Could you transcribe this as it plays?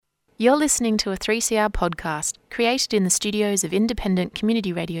You're listening to a 3CR podcast created in the studios of independent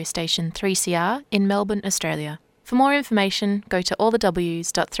community radio station 3CR in Melbourne, Australia. For more information, go to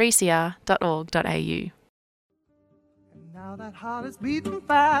allthews.3cr.org.au. Now that heart is beating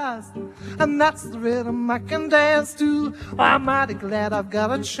fast, and that's the rhythm I can dance to. I'm mighty glad I've got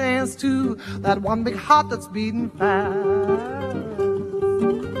a chance to. That one big heart that's beating fast.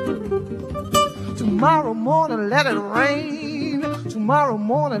 Tomorrow morning let it rain, tomorrow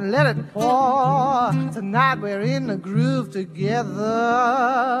morning let it pour. Tonight we're in the groove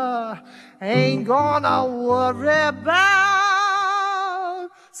together. Ain't gonna worry about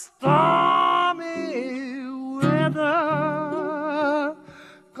stormy weather.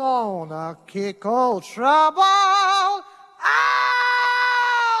 Gonna kick old trouble out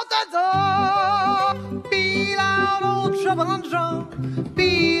the door. Beat out old trouble on the drum.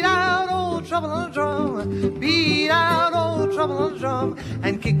 Beat out old trouble on the drum. Beat out old trouble on the drum.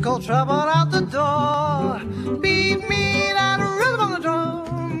 And kick old trouble out the door. Beat me that rhythm on the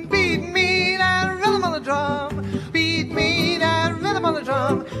drum. Beat me that rhythm on the drum. Beat me that rhythm on the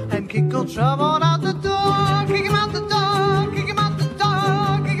drum. And kick old trouble out the door. Kick him out the door. Kick him out the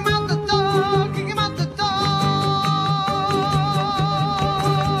door. Kick him out the door. Kick him out the door.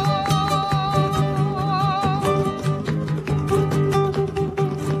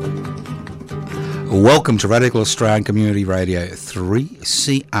 Welcome to Radical Australian Community Radio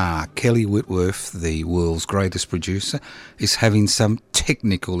 3CR. Kelly Whitworth, the world's greatest producer, is having some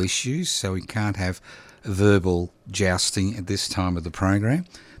technical issues, so we can't have verbal jousting at this time of the program.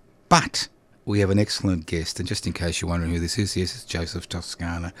 But we have an excellent guest, and just in case you're wondering who this is, yes, it's Joseph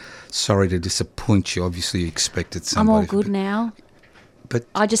Toscana. Sorry to disappoint you. Obviously, you expected somebody. I'm all good now. But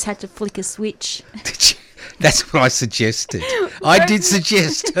I just had to flick a switch. Did you? That's what I suggested. I did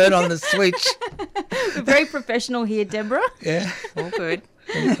suggest turn on the switch. We're very professional here, Deborah. Yeah. All good.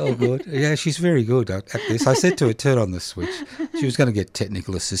 Oh, good. Yeah, she's very good at this. I said to her, turn on the switch. She was going to get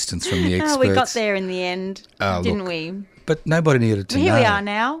technical assistance from the experts. Oh, we got there in the end, didn't we? But nobody needed to know. Here we are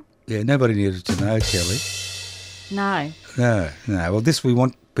now. Yeah, nobody needed to know, Kelly. No. No. Well, we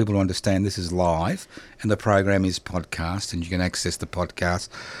want people to understand this is live, and the program is podcast, and you can access the podcast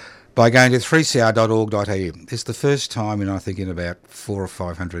by going to 3cr.org.au. This is the first time in, I think, in about 400 or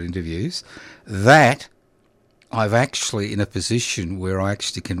 500 interviews that I've actually in a position where I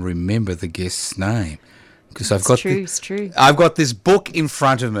actually can remember the guest's name. Because it's true. I've got this book in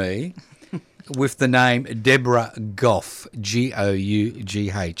front of me with the name Deborah Gough, Gough. How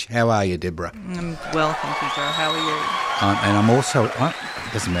are you, Deborah? I'm well, thank you, Joe. How are you? And I'm also.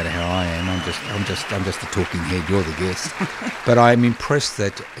 It doesn't matter how I am. I'm just a talking head. You're the guest. But I'm impressed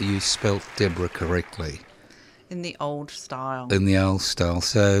that you spelt Deborah correctly. In the old style.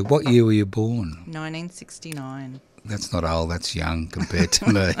 So, what year were you born? 1969. That's not old, that's young compared to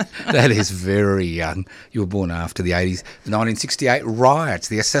me. That is very young. You were born after the 80s, the 1968 riots,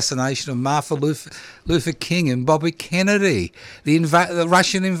 the assassination of Martin Luther King and Bobby Kennedy, the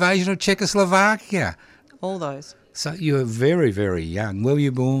Russian invasion of Czechoslovakia. All those. So you were very, very young. Where were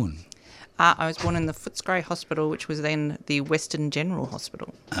you born? I was born in the Footscray Hospital, which was then the Western General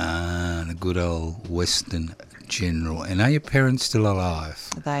Hospital. Ah, the good old Western General. And are your parents still alive?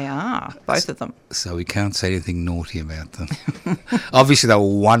 They are, both of them. So we can't say anything naughty about them. Obviously, they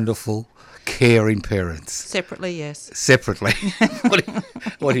were wonderful, caring parents. Separately, yes. Separately?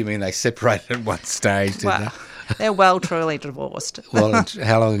 What do you mean they separated at one stage? They're well truly divorced. Well,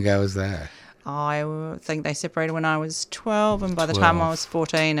 how long ago was that? I think they separated when I was 12, and by the time I was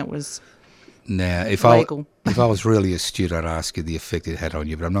 14, it was legal. If I was really astute, I'd ask you the effect it had on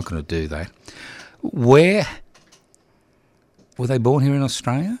you, but I'm not going to do that. Where were they born here in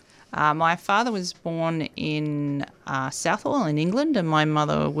Australia? My father was born in Southall in England, and my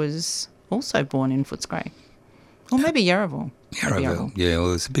mother was also born in Footscray. Or maybe Yarraville. Yarraville. Yeah, well,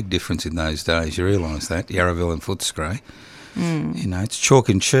 there's a big difference in those days. You realise that, Yarraville and Footscray. You know, it's chalk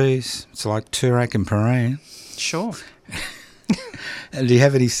and cheese. It's like Toorak and Paran. Sure. And do you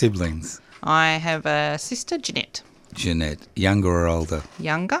have any siblings? I have a sister, Jeanette. Jeanette, younger or older?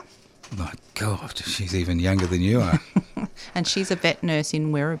 Younger. My God, she's even younger than you are. And she's a vet nurse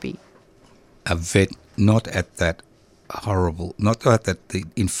in Werribee. A vet, not at the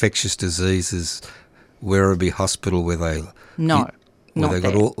infectious diseases Werribee Hospital where they... No. Where they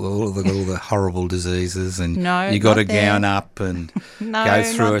got all the horrible diseases, and you got to gown up and go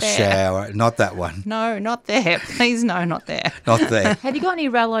through a shower. Not that one. No, not there. Please, no, not there. Not there. Have you got any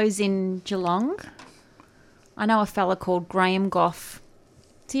rellos in Geelong? I know a fella called Graham Gough.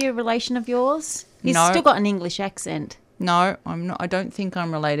 Is he a relation of yours? He's still got an English accent. No, I'm not. I don't think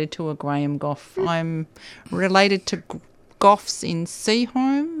I'm related to a Graham Gough. I'm related to Goughs in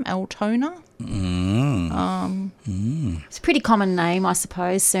Seaholme, Altona. It's a pretty common name, I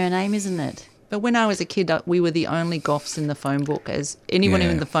suppose, surname, isn't it? But when I was a kid, we were the only Goughs in the phone book, as anyone Yeah.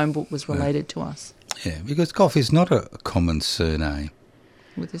 in the phone book was related to us. Yeah, because Gough is not a common surname.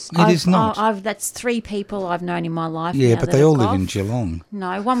 With this, It is not. That's 3 people I've known in my life. Yeah, now but that they are all live Gough. in Geelong.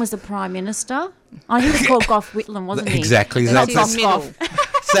 No, one was the Prime Minister. Oh, he was called Gough Whitlam, wasn't he? Exactly. Not That's Gough Gough.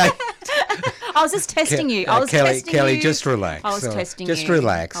 So, I was just testing you. I was testing Kelly, you. just relax. I was testing just you.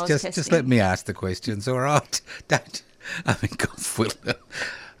 relax. I was Just testing. let me ask the questions, all right? Don't. I mean, God,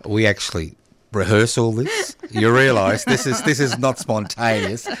 we actually rehearse all this. You realise this is not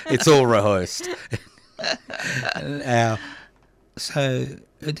spontaneous. It's all rehearsed. Now, so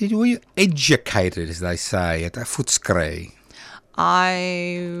were you educated, as they say, at Footscray?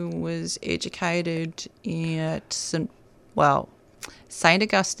 I was educated at St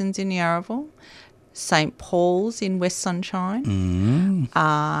Augustine's in Yarraville, St Paul's in West Sunshine,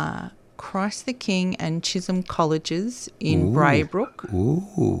 Christ the King and Chisholm Colleges in Braybrook.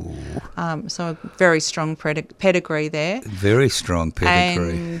 Ooh, So a very strong pedigree there. very strong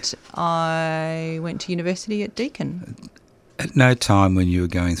pedigree. And I went to university at Deakin. At no time when you were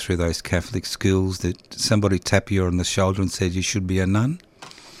going through those Catholic schools did somebody tap you on the shoulder and said you should be a nun?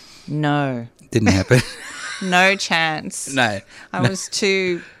 No, Didn't happen. no chance. No. I was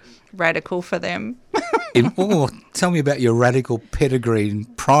too radical for them. Tell me about your radical pedigree in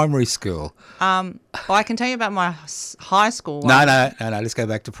primary school. Well, I can tell you about my high school one. No. Let's go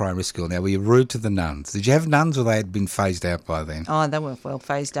back to primary school now. Were you rude to the nuns? Did you have nuns or they had been phased out by then? Oh, they were well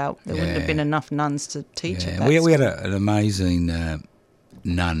phased out. There wouldn't have been enough nuns to teach at that We had school. an amazing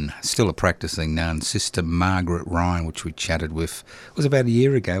nun, still a practising nun, Sister Margaret Ryan, which we chatted with. It was about a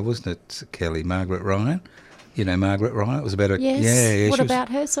year ago, wasn't it, Kelly? Margaret Ryan? You know Margaret Ryan? It was about a... Yes. Yeah, What she was about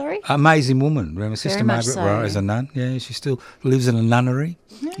her, sorry? amazing woman. Remember Sister Very much Margaret so. Ryan is a nun? Yeah, she still lives in a nunnery.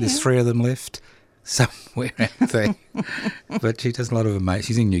 There's 3 of them left somewhere out there. But she does a lot of amazing...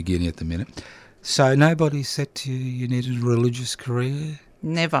 She's in New Guinea at the minute. So nobody said to you you needed a religious career?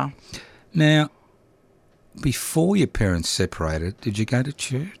 Never. Now, before your parents separated, did you go to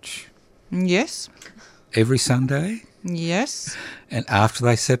church Yes. every Sunday? Yes. And after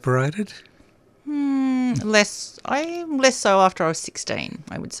they separated? Less so after I was 16,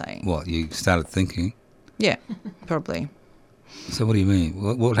 I would say. What, you started thinking? Yeah, probably. So what do you mean?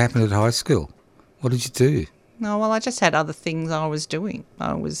 What happened at high school? What did you do? No, well, I just had other things I was doing.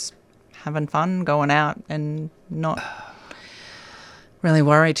 I was having fun, going out, and not really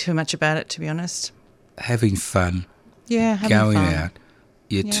worried too much about it, to be honest. Having fun, Yeah, having going fun. out.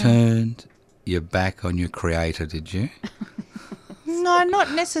 You Yeah. turned your back on your creator, did you? No,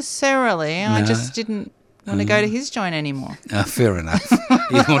 not necessarily. I No? just didn't want to go to his joint anymore. Fair enough.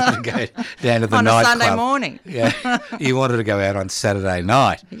 You wanted to go down to the On a nightclub. Sunday morning. Yeah. You wanted to go out on Saturday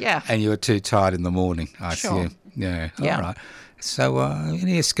night. Yeah. And you were too tired in the morning, I Sure. assume. Yeah. Yeah. All right. So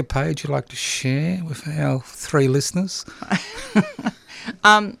any escapades you'd like to share with our 3 listeners?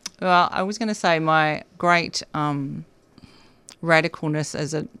 Well, I was going to say my great radicalness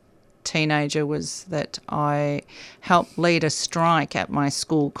as a teenager was that I helped lead a strike at my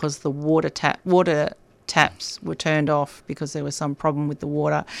school because the water taps were turned off because there was some problem with the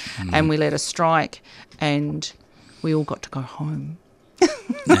water, and we led a strike, and we all got to go home.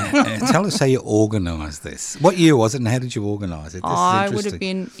 Tell us how you organised this. What year was it and how did you organise it? This I is would have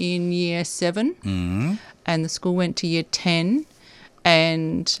interesting. been in year 7, and the school went to year 10,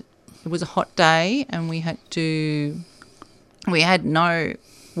 and it was a hot day, and we had no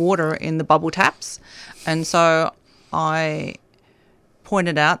water in the bubble taps, and so I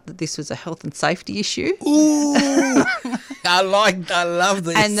pointed out that this was a health and safety issue. Ooh, I love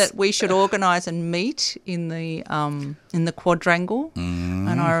this. And that we should organise and meet in the quadrangle.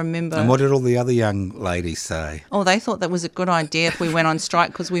 And I remember... And what did all the other young ladies say? Oh, they thought that was a good idea if we went on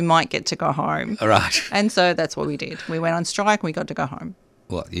strike because we might get to go home. All right. And so that's what we did. We went on strike and we got to go home.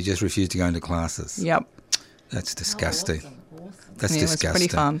 What, you just refused to go into classes? Yep. That's disgusting. That's Yeah, it was disgusting. pretty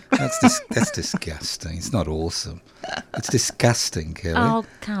fun. That's disgusting. It's not awesome. It's disgusting, Kelly. Oh,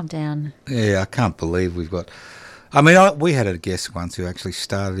 calm down. Yeah, I can't believe we've got... I mean, we had a guest once who actually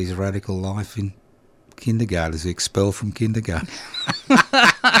started his radical life in kindergarten. He was expelled from kindergarten.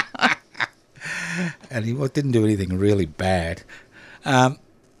 And he didn't do anything really bad.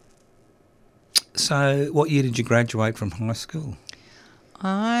 So what year did you graduate from high school?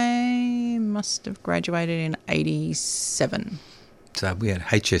 I must have graduated in 87. So we had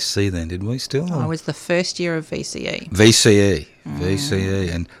HSC then, didn't we, still? I was the first year of VCE.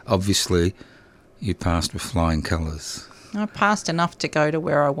 VCE. And obviously you passed with flying colours. I passed enough to go to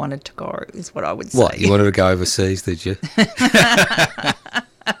where I wanted to go, is what I would say. What, you wanted to go overseas, did you?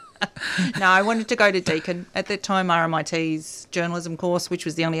 No, I wanted to go to Deakin. At that time, RMIT's journalism course, which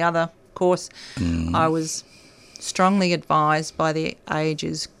was the only other course, I was strongly advised by the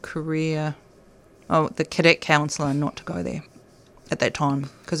the cadet counsellor not to go there at that time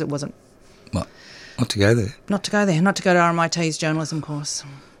because it wasn't. What? Not to go there? Not to go there, not to go to RMIT's journalism course.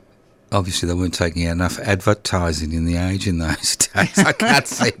 Obviously, they weren't taking out enough advertising in the Age in those days. I can't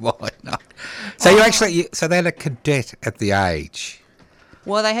see why not. So so they had a cadet at the Age.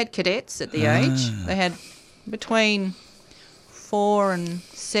 Well, they had cadets at the Age. They had between 4 and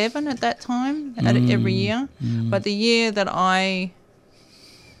 7 at that time, every year. But the year that I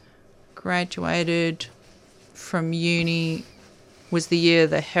graduated from uni was the year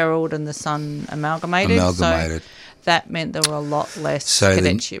the Herald and the Sun amalgamated. So that meant there were a lot less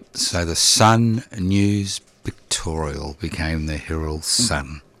cadetships. So the Sun News Pictorial became the Herald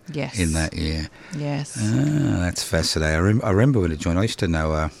Sun. Yes. In that year. Yes. That's fascinating. I remember when it joined, I used to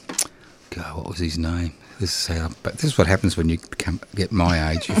know, what was his name? This is what happens when you get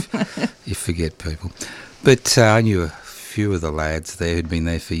my age. You forget people. But I knew a few of the lads there who'd been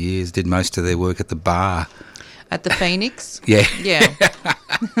there for years, did most of their work at the bar. At the Phoenix? Yeah. Yeah.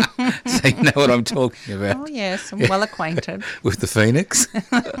 So you know what I'm talking about. Oh, yes. I'm well acquainted. With the Phoenix?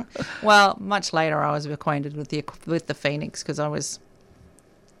 Well, much later I was acquainted with the Phoenix because I was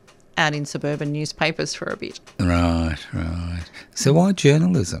out in suburban newspapers for a bit. Right. So why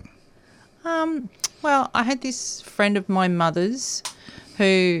journalism? Well, I had this friend of my mother's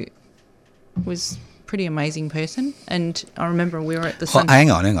who was a pretty amazing person, and I remember we were at the Sun...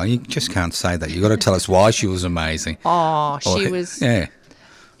 Hang on. You just can't say that. You've got to tell us why she was amazing. Oh, she was... Yeah.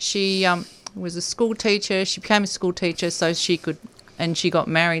 She was a school teacher. She became a school teacher so she could... And she got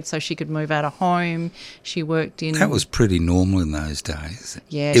married so she could move out of home. She worked in... That was pretty normal in those days.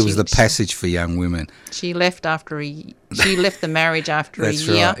 Yeah. It was the passage for young women. She left she left the marriage after a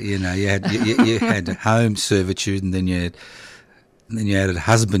year. That's right. You know, you had home servitude and then you added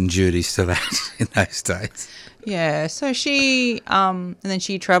husband duties to that in those days. Yeah. So she... and then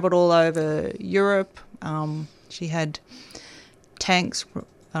she travelled all over Europe. She had tanks...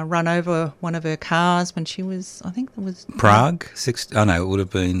 run over one of her cars when she was, I think it was... Prague? It would have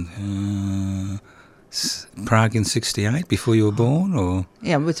been Prague in 68, before you were born, or...?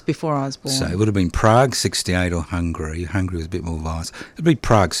 Yeah, it was before I was born. So it would have been Prague 68 or Hungary. Hungary was a bit more violent. It would be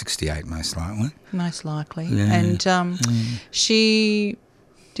Prague 68, most likely. Most likely. Yeah. And she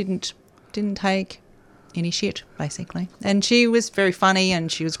didn't take any shit, basically. And she was very funny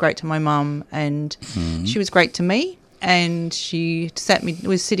and she was great to my mum and she was great to me. And she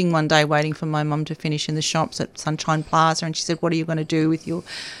was sitting one day waiting for my mum to finish in the shops at Sunshine Plaza, and she said, "What are you going to do with your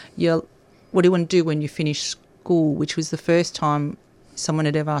what do you want to do when you finish school?" Which was the first time someone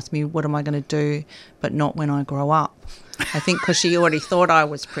had ever asked me, "What am I going to do?" But not when I grow up. I think because she already thought I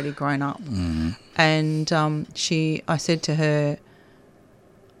was pretty grown up. And I said to her,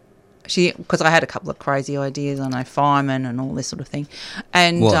 because I had a couple of crazy ideas, I know, fireman and all this sort of thing.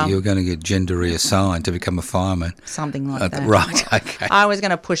 And you were going to get gender reassigned to become a fireman? Something like that. Right, okay. I was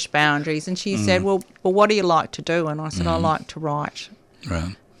going to push boundaries. And she said, well, what do you like to do? And I said, I like to write.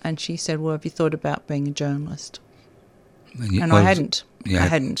 Right. And she said, well, have you thought about being a journalist? And I hadn't. I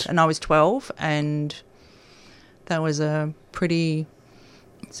hadn't. And I was 12, and that was a pretty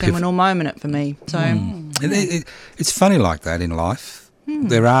seminal moment for me. So It's funny like that in life.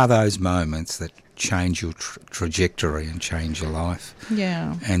 There are those moments that change your trajectory and change your life.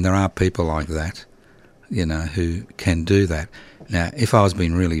 Yeah. And there are people like that, who can do that. Now, if I was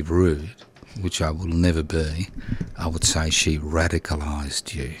being really rude, which I will never be, I would say she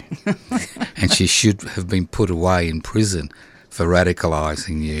radicalised you. And she should have been put away in prison for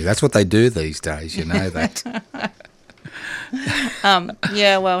radicalising you. That's what they do these days, you know that.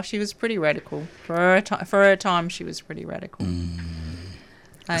 Yeah, well, she was pretty radical. For her time, she was pretty radical.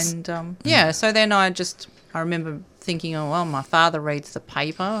 And, so then I remember thinking, oh, well, my father reads the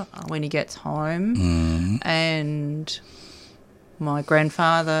paper when he gets home. And my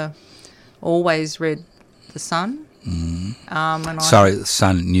grandfather always read the Sun. Sorry,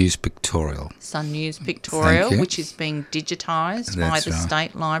 Sun News Pictorial. Sun News Pictorial, which is being digitised by the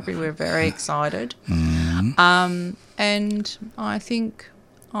State Library. We're very excited. And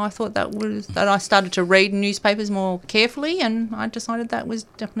I thought that I started to read newspapers more carefully, and I decided that was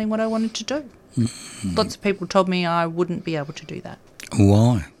definitely what I wanted to do. Lots of people told me I wouldn't be able to do that.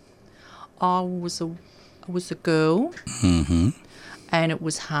 Why? I was a girl, and it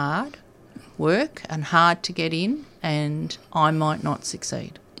was hard work and hard to get in, and I might not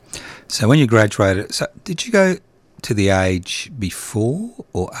succeed. So when you graduated, did you go to the age before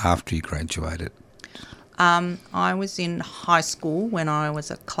or after you graduated? I was in high school when I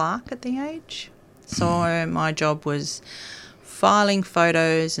was a clerk at the age. So my job was filing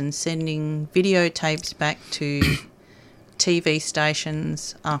photos and sending videotapes back to TV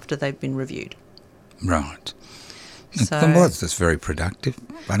stations after they've been reviewed. Right. So, well, that's very productive.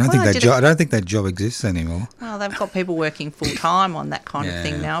 I don't think that job exists anymore. Well, they've got people working full time on that kind of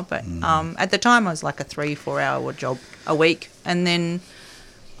thing now. But at the time, I was like a 3-4 hour job a week, and then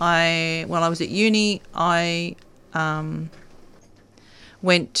while I was at uni, I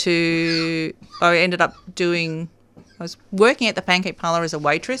was working at the Pancake Parlour as a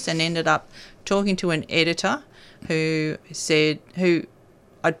waitress and ended up talking to an editor who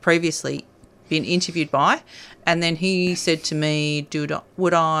I'd previously been interviewed by, and then he said to me,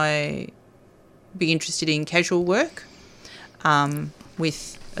 would I be interested in casual work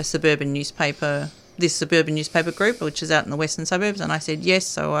with this suburban newspaper group, which is out in the western suburbs? And I said yes.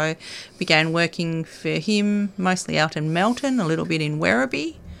 So I began working for him, mostly out in Melton, a little bit in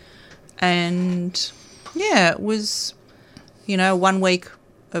Werribee. And it was, 1 week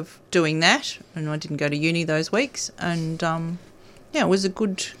of doing that, and I didn't go to uni those weeks. And it was a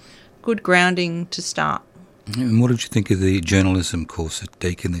good grounding to start. And what did you think of the journalism course at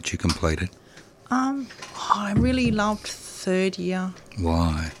Deakin that you completed? I really loved third year.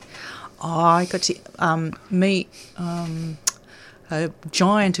 Why? I got to meet a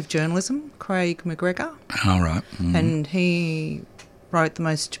giant of journalism, Craig McGregor. All right. And he wrote the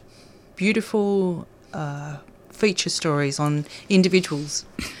most beautiful feature stories on individuals.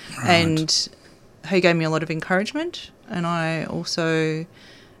 Right. And he gave me a lot of encouragement. And I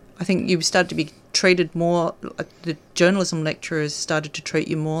think you started to be treated more, the journalism lecturers started to treat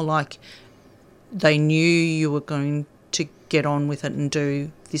you more like they knew you were going to get on with it and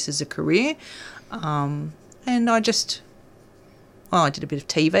do this as a career. And I did a bit of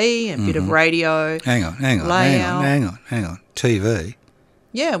TV, a bit of radio. Hang on. TV?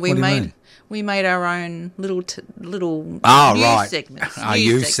 Yeah, we made our own little news segments.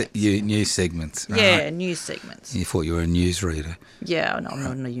 News segments. Right. Yeah, news segments. You thought you were a newsreader. Yeah, no, I'm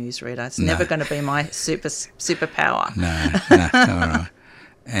not a newsreader. It's never going to be my superpower. No, all right.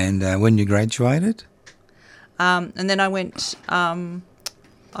 And when you graduated? And then I went, the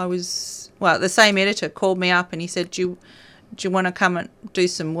same editor called me up and he said, do you want to come and do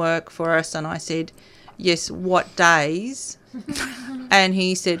some work for us? And I said, yes, what days? And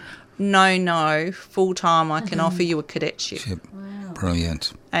he said, no, full-time, I can offer you a cadetship. Wow.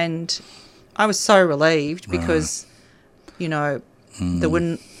 Brilliant. And I was so relieved because, there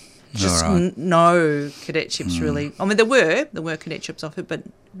were just no cadetships really. I mean, there were cadetships offered, but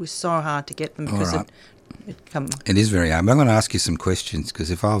it was so hard to get them because it is very hard. But I'm going to ask you some questions because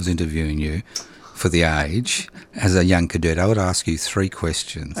if I was interviewing you for the age as a young cadet, I would ask you 3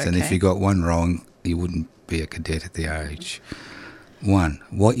 questions. Okay. And if you got one wrong, you wouldn't be a cadet at the age. 1,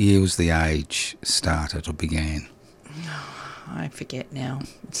 what year was the age started or began? I forget now.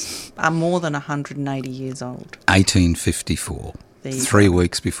 I'm more than 180 years old. 1854, 3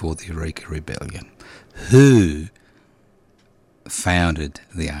 weeks before the Eureka Rebellion. Who founded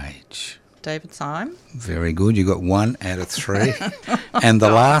the age? David Syme. Very good. You got 1 out of 3. And the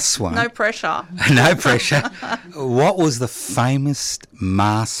last one. No pressure. No pressure. What was the famous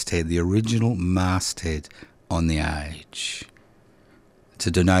masthead, the original masthead on the age,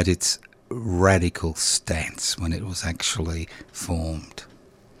 to denote its radical stance when it was actually formed?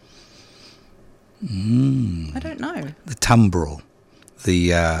 I don't know. The tumbrel,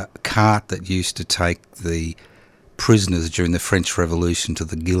 the cart that used to take the prisoners during the French Revolution to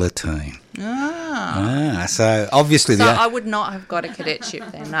the guillotine. So obviously... So I would not have got a cadetship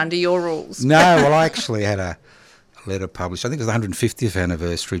then, under your rules. No, well, I actually had a letter published, I think it was the 150th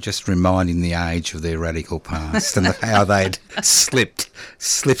anniversary, just reminding the age of their radical past and how they'd slipped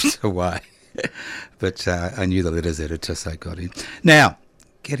away. But I knew the letters editor, so I got in. Now,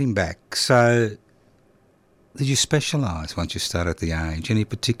 getting back, so did you specialise once you started the age? Any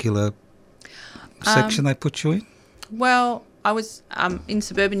particular section they put you in? Well, I was in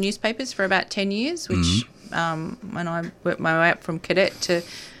suburban newspapers for about 10 years, which when I worked my way up from cadet to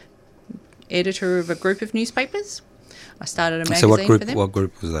editor of a group of newspapers. I started a magazine for them. What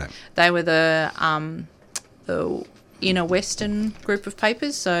group was that? They were the inner western group of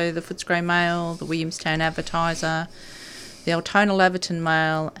papers, so the Footscray Mail, the Williamstown Advertiser, the Altona Laverton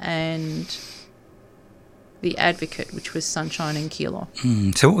Mail, and the Advocate, which was Sunshine and Keilor.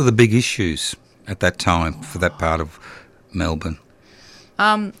 So what were the big issues at that time for that part of Melbourne?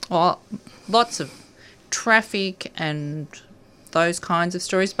 Well, lots of traffic and those kinds of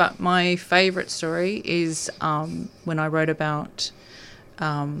stories. But my favourite story is when I wrote about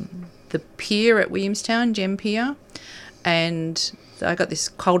the pier at Williamstown, Gem Pier, and I got this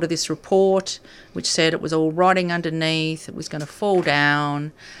hold of this report which said it was all rotting underneath, it was going to fall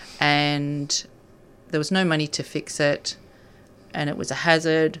down, and there was no money to fix it, and it was a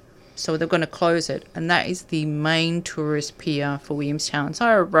hazard, so they're going to close it. And that is the main tourist pier for Williamstown. So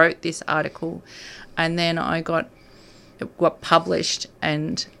I wrote this article, and then it got published,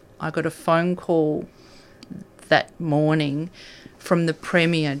 and I got a phone call that morning from the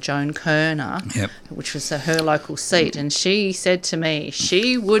Premier, Joan Kerner, which was her local seat, and she said to me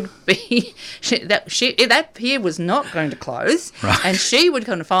she would be that pier was not going to close, and she would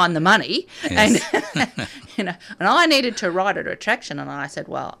going to find the money, and and I needed to write a retraction, and I said,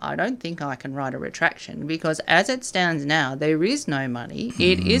 well, I don't think I can write a retraction because as it stands now, there is no money.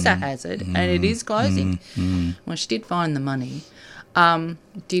 It is a hazard, and it is closing. Well, she did find the money.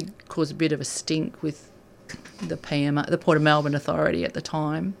 It did cause a bit of a stink with the Port of Melbourne Authority at the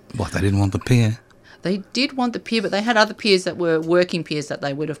time. What, they didn't want the pier? They did want the pier, but they had other piers that were working piers that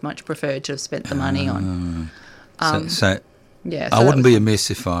they would have much preferred to have spent the money on. So I wouldn't be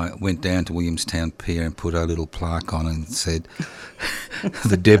amiss if I went down to Williamstown Pier and put a little plaque on and said,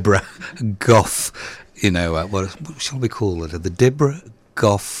 the Deborah Gough, what shall we call it? The Deborah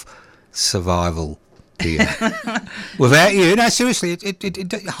Gough Survival Pier. Without you, no, seriously,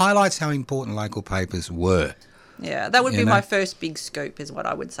 it highlights how important local papers were. Yeah, that would be my first big scoop, is what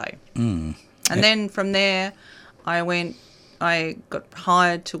I would say. And then from there, I got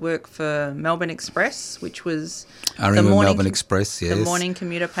hired to work for Melbourne Express, which was Melbourne Express, yes. The morning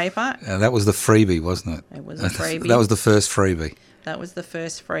commuter paper. That was the freebie, wasn't it? It was a freebie. That was the first freebie. That was the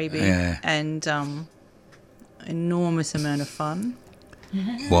first freebie, and enormous amount of fun.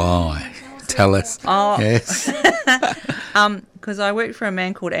 Why? Tell us. Oh, yes. Because I worked for a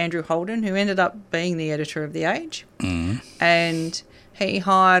man called Andrew Holden, who ended up being the editor of The Age, and he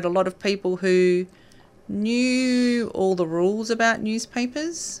hired a lot of people who knew all the rules about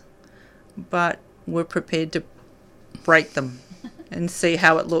newspapers, but were prepared to break them and see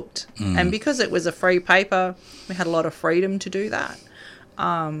how it looked. And because it was a free paper, we had a lot of freedom to do that.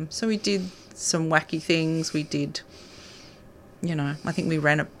 So we did some wacky things. We did, I think we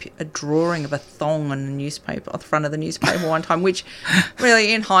ran a drawing of a thong on the newspaper, on the front of the newspaper one time, which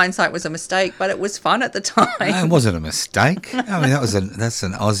really, in hindsight, was a mistake, but it was fun at the time. No, it wasn't a mistake. I mean, that's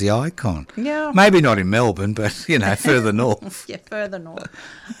an Aussie icon. Yeah. Maybe not in Melbourne, but, further north. Yeah, further north.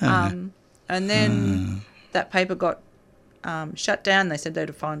 And then that paper got shut down. They said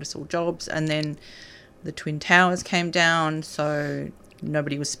they'd find us all jobs, and then the Twin Towers came down, so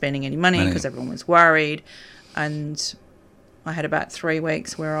nobody was spending any money because everyone was worried, and I had about 3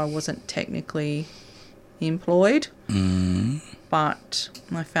 weeks where I wasn't technically employed, but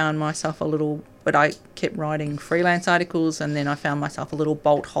I found myself but I kept writing freelance articles, and then I found myself a little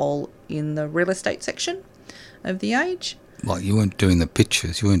bolt hole in the real estate section of The Age. Well, you weren't doing the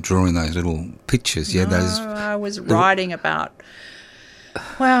pictures, you weren't drawing those little pictures, No, I was writing about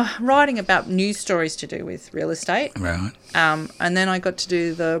news stories to do with real estate. Right. And then I got to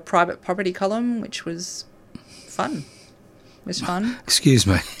do the private property column, which was fun. It was fun. Excuse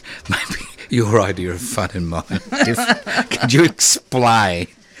me, maybe your idea of fun and mine. Could you explain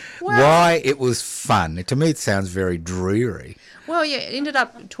why it was fun? To me, it sounds very dreary. Well, yeah, it ended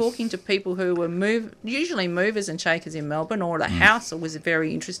up talking to people who were usually movers and shakers in Melbourne, or the house was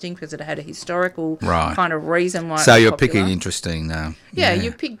very interesting because it had a historical kind of reason why. So it was you're popular. picking interesting now. Yeah,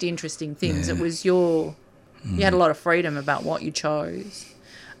 you picked interesting things. It was you had a lot of freedom about what you chose.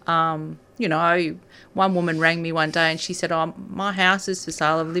 One woman rang me one day and she said, my house is for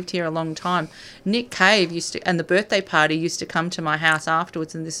sale. I've lived here a long time. Nick Cave and the birthday party used to come to my house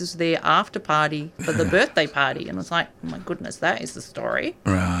afterwards, and this is their after party for the birthday party. And I was like, oh my goodness, that is the story.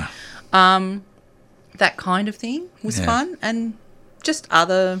 Right. That kind of thing was fun. And just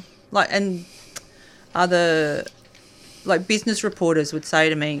other business reporters would say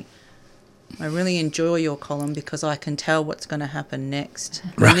to me, I really enjoy your column because I can tell what's going to happen next.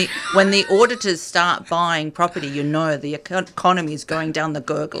 When the auditors start buying property, the economy is going down the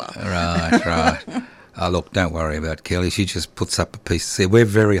gurgler. Right. Oh, look, don't worry about Kelly. She just puts up a piece. See, we're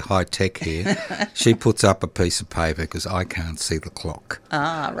very high-tech here. She puts up a piece of paper because I can't see the clock.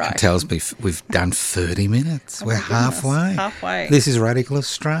 Ah, right. It tells me we've done 30 minutes. We're halfway. Halfway. This is Radical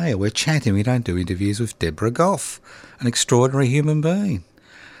Australia. We're chatting. We don't do interviews with Deborah Gough, an extraordinary human being.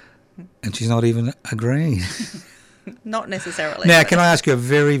 And she's not even agreeing. Not necessarily. Now, can I ask you a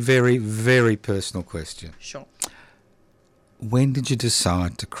very, very, very personal question? Sure. When did you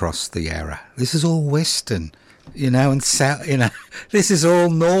decide to cross the Yarra? This is all Western. and south. This is all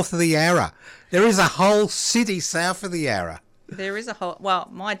north of the Yarra. There is a whole city south of the Yarra. There is a whole... Well,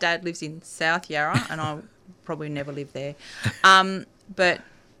 my dad lives in South Yarra, and I probably never lived there. But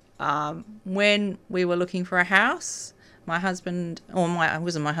when we were looking for a house, my husband... I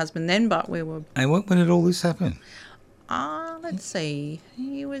wasn't my husband then, but we were... And when did all this happen? Let's see.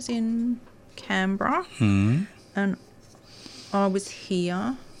 He was in Canberra, Hmm. and I was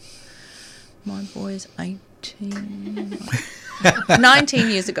here. My boy's 18... 19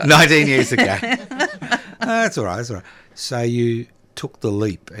 years ago. 19 years ago. That's all right. That's all right. So you took the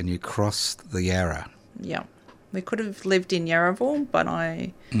leap and you crossed the Yarra. Yeah. We could have lived in Yarraville, but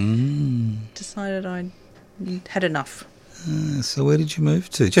I decided I had enough. So where did you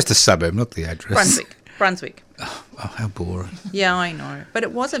move to? Just a suburb, not the address. Brunswick. Oh, how boring. Yeah, I know. But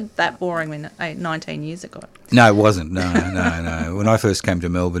it wasn't that boring when 19 years ago. No, it wasn't. No. When I first came to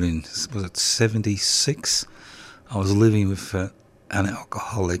Melbourne was it 76? I was living with an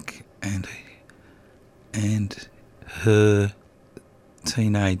alcoholic and her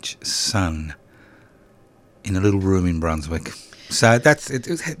teenage son in a little room in Brunswick. So that's it.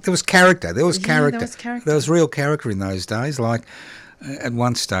 There was character. There was character. There was real character in those days. Like at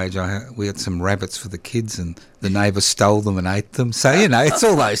one stage, we had some rabbits for the kids, and the neighbour stole them and ate them. So it's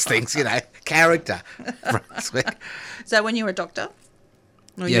all those things. Character. Brunswick. So when you were a doctor,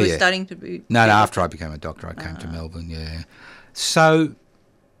 or you were studying to be? No. After I became a doctor, I came to Melbourne. Yeah. So,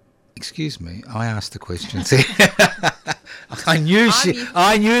 excuse me, I asked the questions. I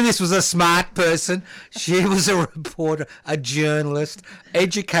knew this was a smart person. She was a reporter, a journalist,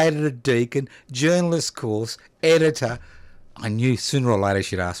 educated at Deakin, journalist course, editor. I knew sooner or later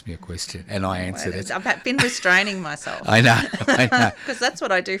she'd ask me a question, and I answered it. I've been restraining myself. I know. Because that's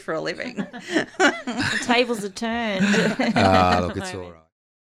what I do for a living. The tables are turned. Look, it's all right.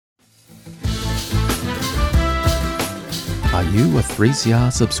 Are you a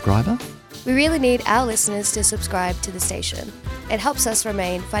 3CR subscriber? We really need our listeners to subscribe to the station. It helps us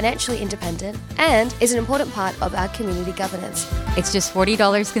remain financially independent and is an important part of our community governance. It's just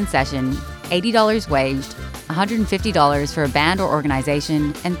 $40 concession, $80 waived, $150 for a band or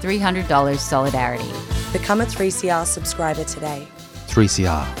organisation, and $300 solidarity. Become a 3CR subscriber today.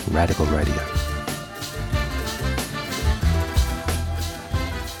 3CR Radical Radio.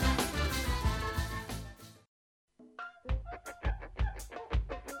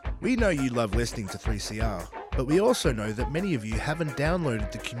 We know you love listening to 3CR, but we also know that many of you haven't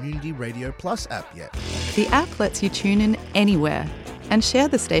downloaded the Community Radio Plus app yet. The app lets you tune in anywhere and share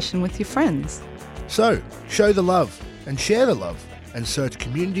the station with your friends. So, show the love and share the love and search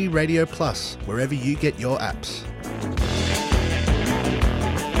Community Radio Plus wherever you get your apps.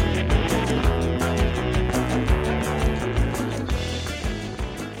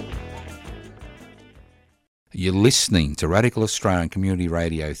 You're listening to Radical Australian Community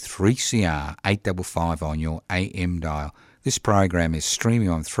Radio 3CR 855 on your AM dial. This program is streaming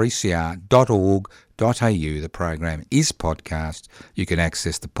on 3cr.org.au. The program is podcast. You can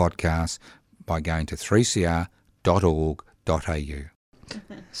access the podcast by going to 3cr.org.au.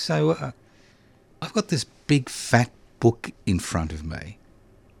 So I've got this big fat book in front of me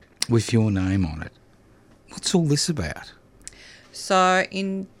with your name on it. What's all this about? So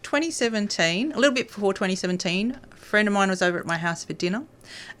in 2017, a little bit before 2017, a friend of mine was over at my house for dinner,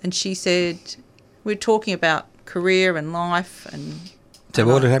 and she said, we were talking about career and life. So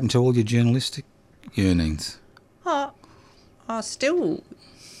what had happened to all your journalistic yearnings? I still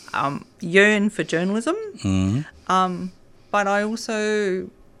yearn for journalism, but I also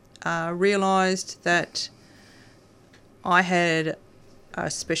realised that I had a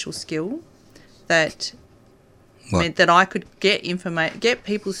special skill that meant that I could get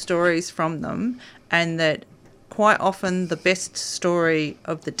people's stories from them, and that quite often the best story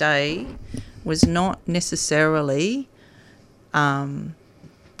of the day was not necessarily the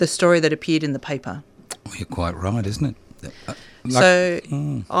story that appeared in the paper. Well, you're quite right, isn't it?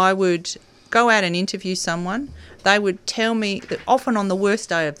 I would go out and interview someone. They would tell me, that often on the worst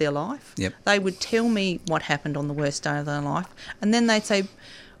day of their life, they would tell me what happened on the worst day of their life, and then they'd say,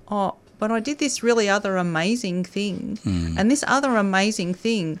 but I did this really other amazing thing, and this other amazing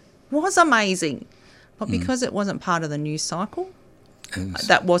thing was amazing. But because it wasn't part of the news cycle,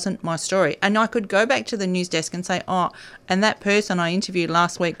 that wasn't my story. And I could go back to the news desk and say, and that person I interviewed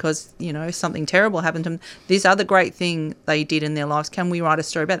last week because, something terrible happened to them, this other great thing they did in their lives, can we write a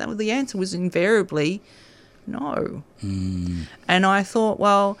story about that? Well, the answer was invariably no. And I thought,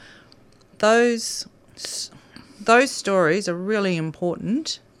 well, those stories are really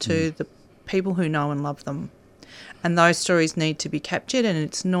important to the people who know and love them, and those stories need to be captured, and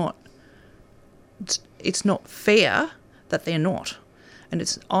it's not it's not fair that they're not.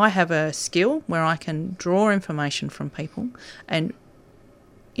 And I have a skill where I can draw information from people and,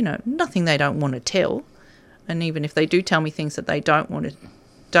 nothing they don't want to tell. And even if they do tell me things that they don't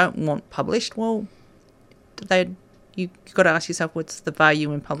want published, well, you've got to ask yourself, what's the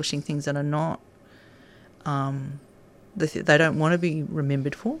value in publishing things that are not, they don't want to be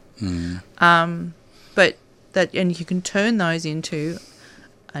remembered for. But and you can turn those into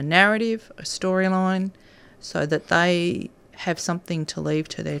a narrative, a storyline, so that they have something to leave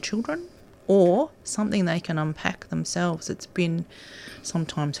to their children or something they can unpack themselves. It's been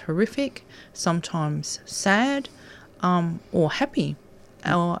sometimes horrific, sometimes sad, or happy,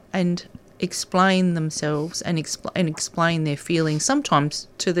 and explain themselves and explain their feelings, sometimes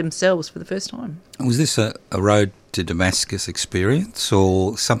to themselves for the first time. Was this a road to Damascus experience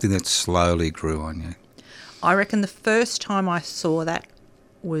or something that slowly grew on you? I reckon the first time I saw that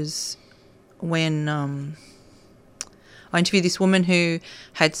was when I interviewed this woman who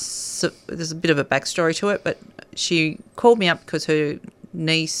there's a bit of a backstory to it, but she called me up because her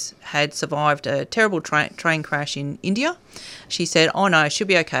niece had survived a terrible train crash in India. She said, oh no, she'll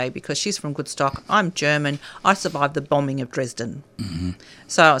be okay because she's from good stock. I'm German. I survived the bombing of Dresden. Mm-hmm.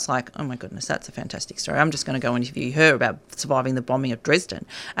 So I was like, oh my goodness, that's a fantastic story. I'm just going to go interview her about surviving the bombing of Dresden.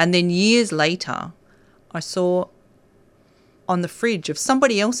 And then years later, I saw on the fridge of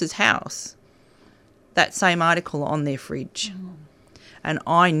somebody else's house that same article on their fridge. And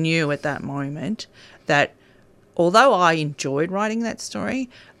I knew at that moment that although I enjoyed writing that story,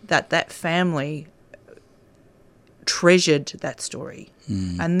 that family treasured that story.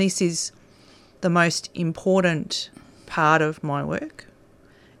 And this is the most important part of my work,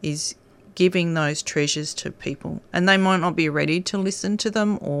 is giving those treasures to people. And they might not be ready to listen to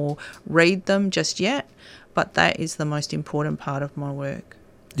them or read them just yet, but that is the most important part of my work.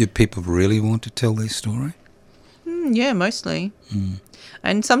 Do people really want to tell their story? Yeah, mostly.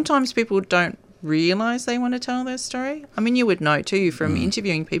 And sometimes people don't realise they want to tell their story. I mean, you would know too from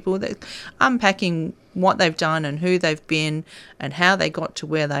interviewing people that unpacking what they've done and who they've been and how they got to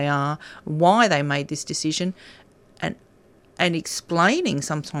where they are, why they made this decision, and explaining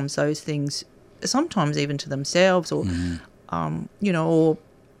sometimes those things, sometimes even to themselves, or or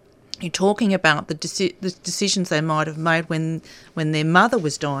you're talking about the decisions they might have made when their mother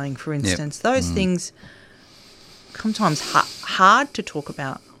was dying, for instance. Those things sometimes hard to talk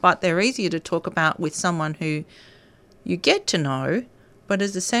about, but they're easier to talk about with someone who you get to know but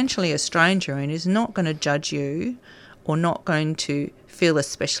is essentially a stranger and is not going to judge you or not going to feel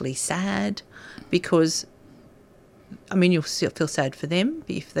especially sad, because, I mean, you'll feel sad for them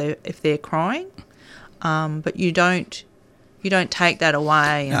if they're crying, but you don't take that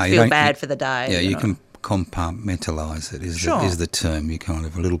away and feel bad for the day. Yeah, you can compartmentalise it, is the term. You kind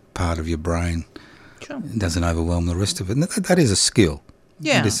of, a little part of your brain doesn't overwhelm the rest of it. And that is a skill.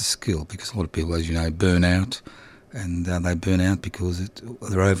 Yeah. It is a skill, because a lot of people, as you know, burn out, and they burn out because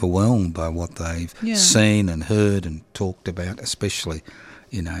they're overwhelmed by what they've seen and heard and talked about, especially,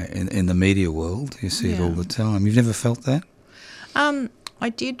 in the media world. You see it all the time. You've never felt that? I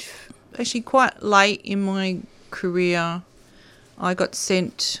did, actually, quite late in my career. I got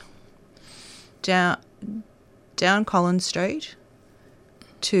sent down Collins Street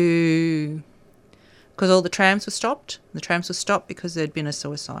because all the trams were stopped. The trams were stopped because there'd been a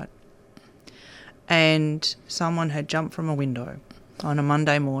suicide. And someone had jumped from a window on a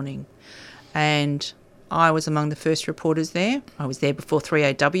Monday morning. And I was among the first reporters there. I was there before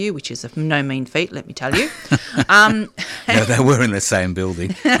 3AW, which is no mean feat, let me tell you. No, they were in the same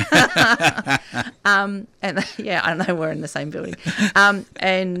building. And they were in the same building.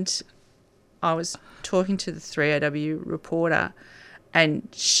 And I was talking to the 3AW reporter, and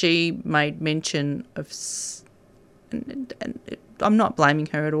she made mention of, and I'm not blaming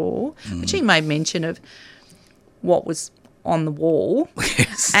her at all, but she made mention of what was on the wall.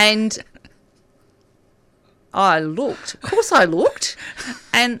 Yes. And I looked. Of course I looked.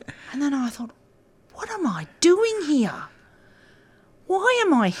 And then I thought, what am I doing here? Why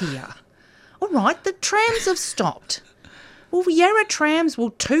am I here? All right, the trams have stopped. Well, Yarra trams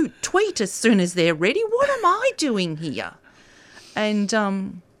will tweet as soon as they're ready. What am I doing here? And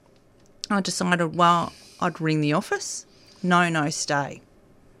I decided, well, I'd ring the office. No, stay.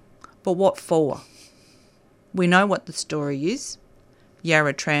 But what for? We know what the story is.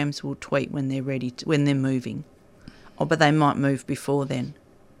 Yarra trams will tweet when they're ready, when they're moving. Oh, but they might move before then.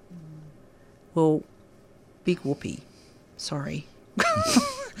 Well, big whoopee. Sorry.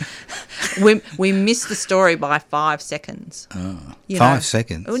 We missed the story by 5 seconds. Oh, 5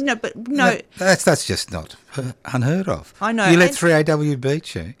 seconds? No. That's just not unheard of. I know. You let 3AW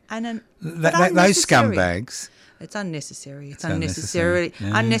beat you. And But those unnecessary. scumbags. It's unnecessary. It's unnecessary,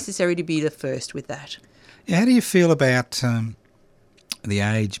 unnecessary to be the first with that. Yeah, how do you feel about the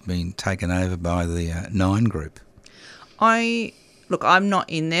age being taken over by the 9 group? Look, I'm not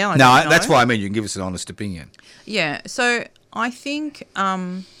in there. I No, don't know. that's why I mean you can give us an honest opinion. Yeah, so I think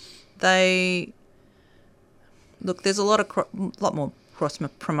there's a lot more cross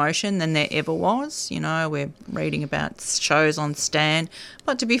promotion than there ever was. You know, we're reading about shows on Stan,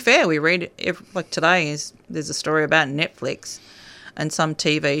 but to be fair, we read like today there's a story about Netflix and some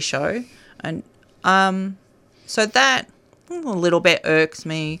TV show, and so that a little bit irks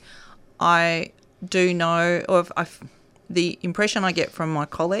me. I do know, or the impression I get from my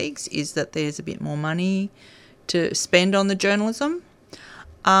colleagues is that there's a bit more money to spend on the journalism.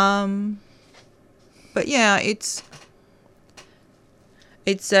 But yeah, it's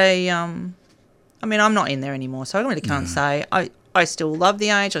a, I mean, I'm not in there anymore, so I really can't say. I still love The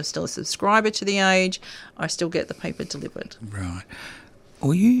Age. I'm still a subscriber to The Age. I still get the paper delivered. Right.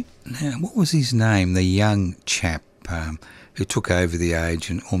 What was his name? The young chap who took over The Age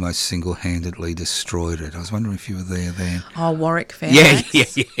and almost single-handedly destroyed it. I was wondering if you were there then. Oh, Warwick fan. Yeah.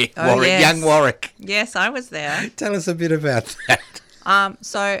 Oh, Warwick, yes. Young Warwick. Yes, I was there. Tell us a bit about that.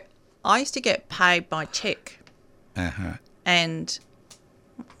 So I used to get paid by cheque. Uh-huh. And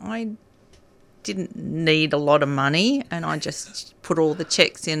I didn't need a lot of money, and I just put all the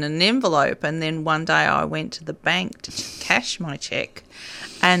cheques in an envelope, and then one day I went to the bank to cash my cheque,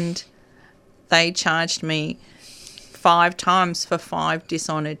 and they charged me 5 times for 5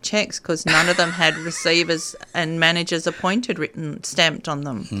 dishonoured cheques because none of them had receivers and managers appointed stamped on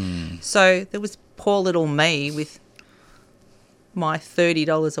them. So there was poor little me with my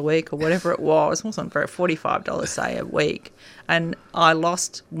 $30 a week or whatever it was. It wasn't very $45 say a week, and I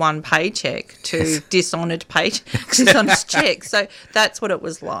lost one paycheck to dishonoured checks. So that's what it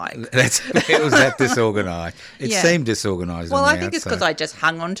was like. It was that disorganised. It seemed disorganised. Well, I think it's because I just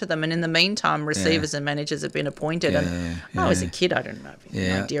hung on to them, and in the meantime, receivers and managers have been appointed. I was a kid. I didn't have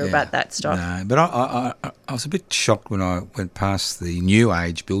any idea about that stuff. No, but I was a bit shocked when I went past the New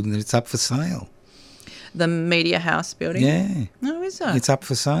Age building that it's up for sale. The Media House building? Yeah. Oh, is it? It's up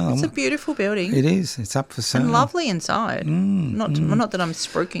for sale. It's a beautiful building. It is. It's up for sale. And lovely inside. Not that I'm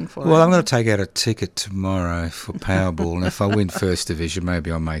spruiking for it. Well, I'm going to take out a ticket tomorrow for Powerball, and if I win First Division,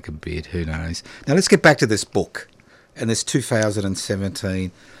 maybe I'll make a bid. Who knows? Now, let's get back to this book. And this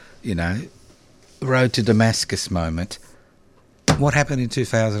 2017, Road to Damascus moment. What happened in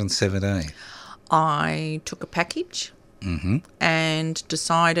 2017? I took a package. And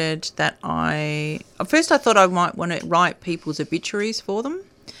decided that at first I thought I might want to write people's obituaries for them,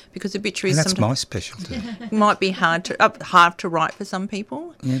 because obituaries that's my specialty. might be hard to write for some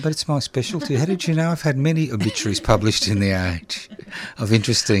people. Yeah, but it's my specialty. How did you know? I've had many obituaries published in The Age of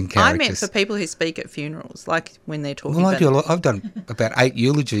interesting characters. I meant for people who speak at funerals, like when they're talking about... Well, I've done about 8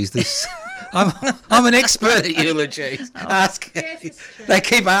 eulogies this... I'm an expert at eulogies. They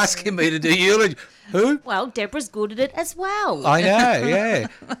keep asking me to do eulogies. Who? Well, Deborah's good at it as well. I know, yeah.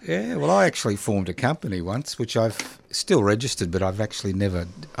 Yeah, well, I actually formed a company once, which I've still registered, but I've actually never...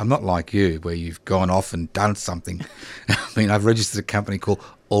 I'm not like you, where you've gone off and done something. I mean, I've registered a company called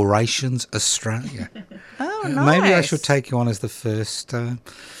Orations Australia. Oh, nice. Maybe I should take you on as the first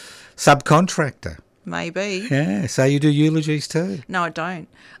subcontractor. Maybe. Yeah, so you do eulogies too? No, I don't.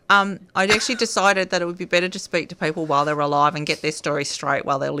 I actually decided that it would be better to speak to people while they're alive and get their story straight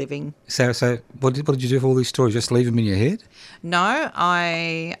while they're living. So what did you do for all these stories? Just leave them in your head? No,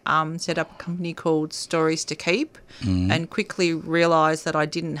 I set up a company called Stories to Keep and quickly realised that I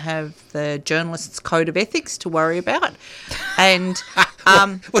didn't have the journalist's code of ethics to worry about. And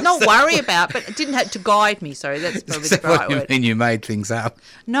not worry about, but it didn't have to guide me. Sorry, that's probably the right word. And you made things up?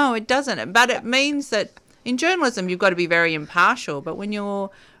 No, it doesn't. But it means that in journalism you've got to be very impartial. But when you're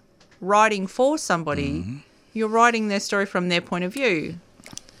writing for somebody, you're writing their story from their point of view.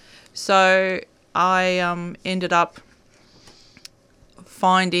 So I ended up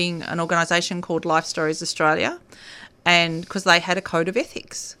finding an organisation called Life Stories Australia, and because they had a code of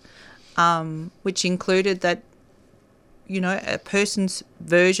ethics, which included that, a person's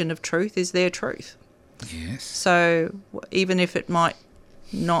version of truth is their truth. Yes. So even if it might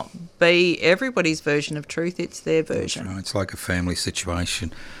not be everybody's version of truth, it's their version. That's right. It's like a family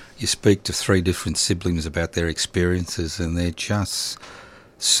situation. You speak to 3 different siblings about their experiences, and they're just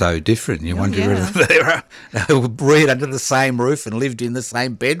so different. You wonder whether they were bred under the same roof and lived in the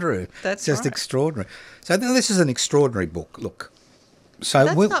same bedroom. That's just right. Extraordinary. So this is an extraordinary book. Look, So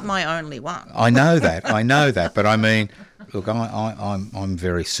That's not my only one. I know that, but I mean, look, I'm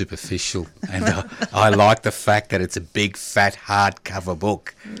very superficial, and I like the fact that it's a big, fat, hardcover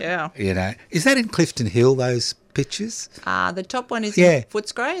book. Yeah. You know, is that in Clifton Hill, those pictures? The top one is in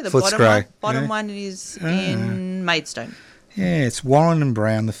Footscray. The bottom one is in Maidstone. Yeah, it's Warren and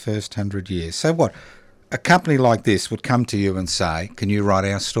Brown, the first 100 years. So what? A company like this would come to you and say, can you write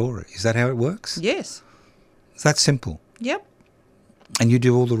our story? Is that how it works? Yes. It's that simple? Yep. And you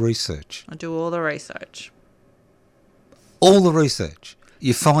do all the research? I do all the research. All the research?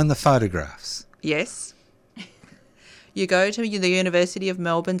 You find the photographs? Yes. You go to the University of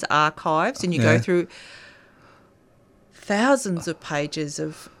Melbourne's archives and you go through thousands of pages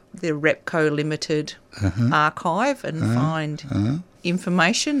of the Repco Limited archive and find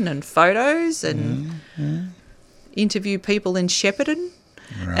information and photos and interview people in Shepparton.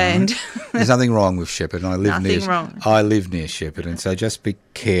 Right. And there's nothing wrong with Shepparton. I live near Shepparton, so just be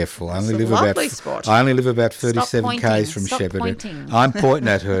careful. I only live about 37 k's from Shepparton. I'm pointing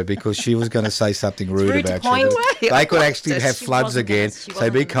at her because she was going to say something rude about Shepparton. They could actually have floods again, so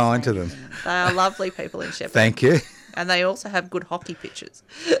be kind to them. They are lovely people in Shepparton. Thank you. And they also have good hockey pitches.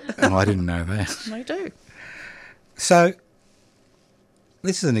 Oh, I didn't know that. They do. So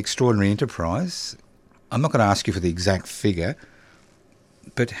this is an extraordinary enterprise. I'm not going to ask you for the exact figure,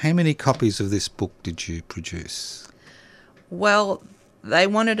 but how many copies of this book did you produce? Well, they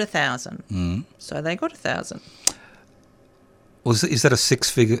wanted 1,000, so they got 1,000. Is that a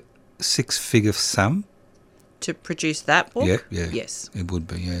six-figure sum? To produce that book? Yeah. Yes. It would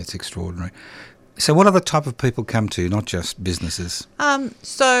be, yeah, it's extraordinary. So what other type of people come to you, not just businesses?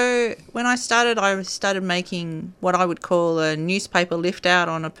 So when I started making what I would call a newspaper lift out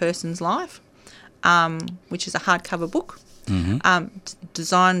on a person's life, which is a hardcover book.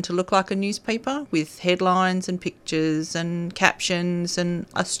 Designed to look like a newspaper with headlines and pictures and captions and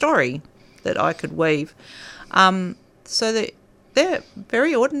a story that I could weave. So that they're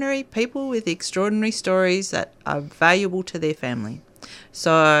very ordinary people with extraordinary stories that are valuable to their family.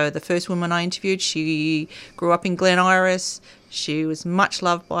 So the first woman I interviewed, she grew up in Glen Iris. She was much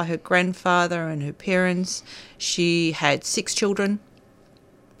loved by her grandfather and her parents. She had 6 children.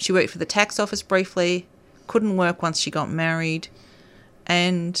 She worked for the tax office briefly, couldn't work once she got married,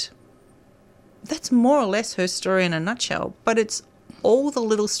 and that's more or less her story in a nutshell. But it's all the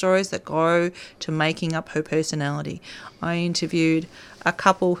little stories that go to making up her personality. I interviewed a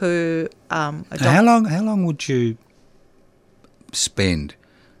couple who... How long would you spend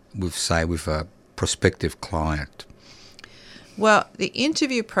with a prospective client? Well, the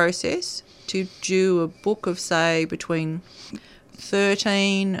interview process to do a book of, say, between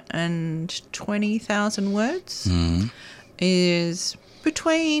 13 and 20,000 words is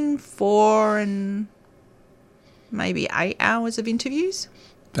between 4 and maybe 8 hours of interviews.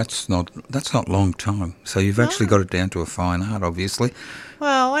 That's not long time. So you've actually got it down to a fine art, obviously.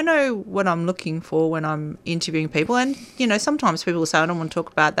 Well, I know what I'm looking for when I'm interviewing people, and sometimes people will say, I don't want to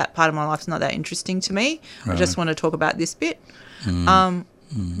talk about that part of my life, it's not that interesting to me. Right. I just want to talk about this bit. And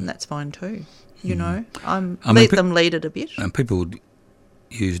that's fine too. Let them lead it a bit. And people would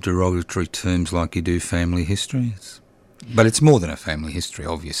use derogatory terms like you do family history. But it's more than a family history,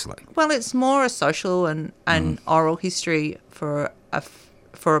 obviously. Well, it's more a social and oral history for a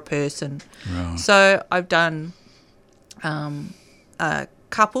person. Right. So I've done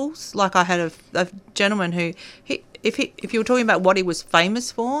couples. Like I had a gentleman who, if you were talking about what he was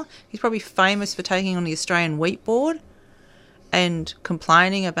famous for, he's probably famous for taking on the Australian Wheat Board and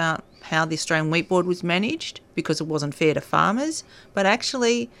complaining about how the Australian Wheat Board was managed because it wasn't fair to farmers. But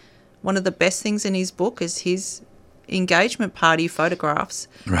actually, one of the best things in his book is his engagement party photographs,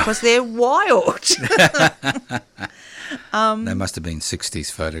 because they're wild. They must have been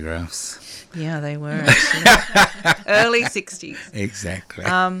 60s photographs. Yeah, they were actually. Early 60s. Exactly.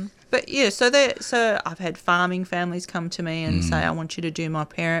 But yeah, so I've had farming families come to me and say, I want you to do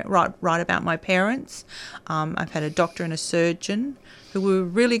write about my parents. I've had a doctor and a surgeon who were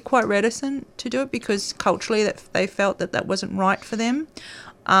really quite reticent to do it because culturally they felt that wasn't right for them.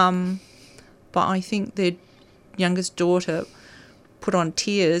 But I think their youngest daughter put on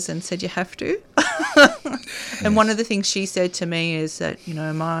tears and said, you have to. And one of the things she said to me is that,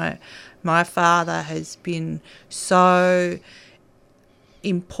 my father has been so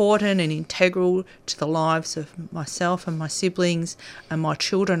important and integral to the lives of myself and my siblings, and my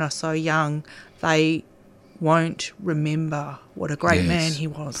children are so young, they won't remember what a great man he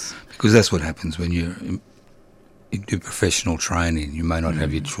was. Because that's what happens when you do professional training. You may not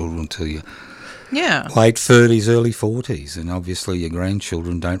have your children until you're Yeah. late 30s, early 40s, and obviously your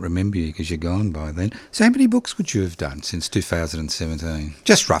grandchildren don't remember you because you're gone by then. So how many books would you have done since 2017?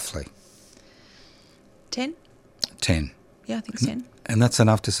 Just roughly. 10? 10. Yeah, I think 10. And that's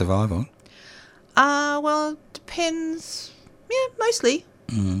enough to survive on? Well, it depends. Yeah, mostly.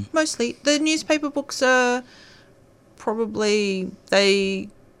 Mostly. The newspaper books are they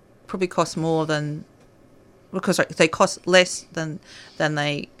probably cost more than, because they cost less than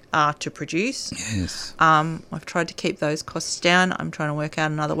they are to produce. Yes. I've tried to keep those costs down. I'm trying to work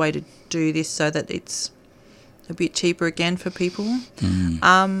out another way to do this so that it's a bit cheaper again for people.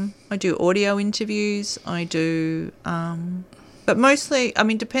 I do audio interviews. I do, but mostly, I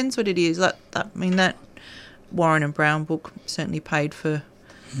mean, depends what it is. That Warren and Brown book certainly paid for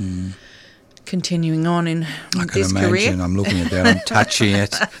continuing on in this career. I can imagine. I'm looking at that. I'm touching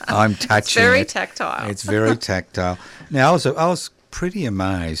it. It's very tactile. It's very tactile. Now, I was pretty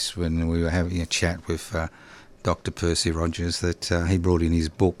amazed when we were having a chat with Dr. Percy Rogers that he brought in his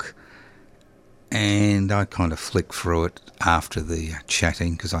book, and I kind of flicked through it after the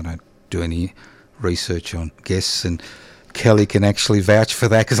chatting because I don't do any research on guests, and Kelly can actually vouch for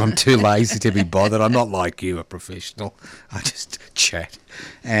that because I'm too lazy to be bothered. I'm not like you, a professional. I just chat.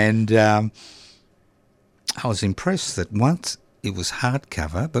 And I was impressed that once it was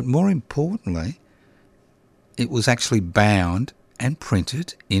hardcover, but more importantly, it was actually bound and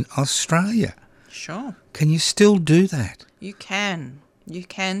printed in Australia. Sure. Can you still do that? You can. You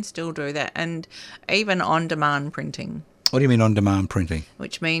can still do that, and even on-demand printing. What do you mean on-demand printing?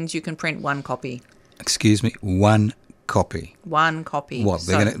 Which means you can print one copy. Excuse me, one copy? One copy. What,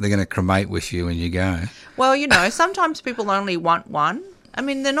 they're going to cremate with you when you go? Well, sometimes people only want one. I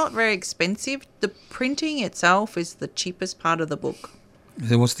mean, they're not very expensive. The printing itself is the cheapest part of the book.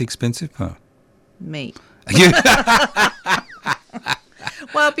 So what's the expensive part? Me.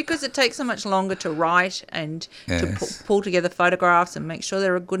 Well, because it takes so much longer to write and to pull together photographs and make sure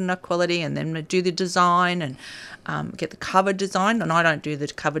they're a good enough quality, and then do the design and get the cover design. And I don't do the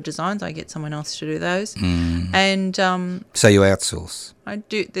cover designs. I get someone else to do those. And so you outsource? I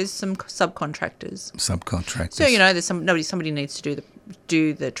do. There's some subcontractors. So there's somebody needs to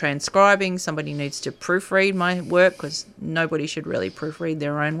do the transcribing. Somebody needs to proofread my work because nobody should really proofread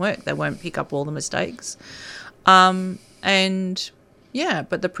their own work. They won't pick up all the mistakes. And yeah,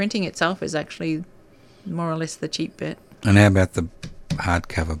 but the printing itself is actually more or less the cheap bit. And how about the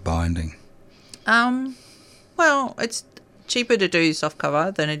hardcover binding? Well, it's cheaper to do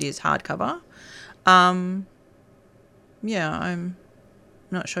softcover than it is hardcover. Yeah, I'm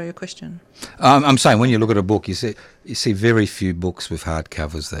not sure your question. I'm saying when you look at a book, you see very few books with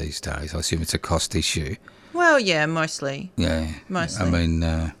hardcovers these days. I assume it's a cost issue. Well, yeah, mostly. Yeah, mostly. I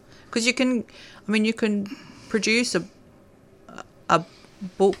mean, because you can produce a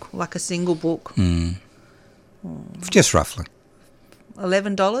book, like a single book. Just roughly.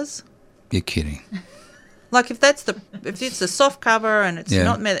 $11. You're kidding. Like if it's a soft cover and it's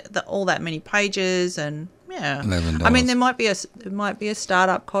not all that many pages, and $11. I mean there might be a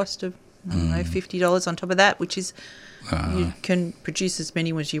startup cost of $50 on top of that, which is you can produce as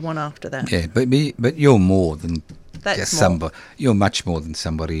many as you want after that. Yeah, but you're more than That's somebody. You're much more than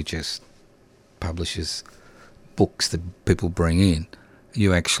somebody who just publishes books that people bring in.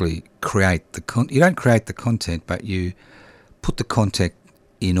 You actually create the content. You don't create the content, but you put the content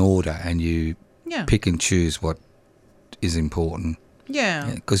in order, and you pick and choose what is important.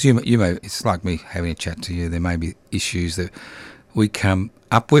 Yeah. Because you may. It's like me having a chat to you. There may be issues that we come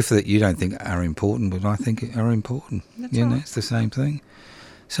up with that you don't think are important, but I think are important. That's right. It's the same thing.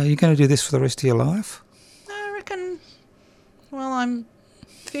 So you're going to do this for the rest of your life? I reckon. Well, I'm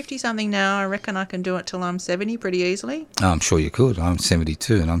 50-something now. I reckon I can do it till I'm 70 pretty easily. Oh, I'm sure you could. I'm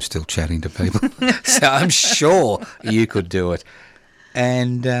 72 and I'm still chatting to people. So I'm sure you could do it.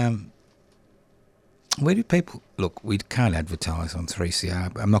 And where do people... Look, we can't advertise on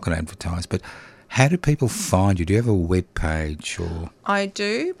 3CR. I'm not going to advertise, but how do people find you? Do you have a web page or... I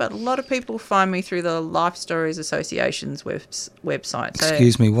do, but a lot of people find me through the Life Stories Association's website.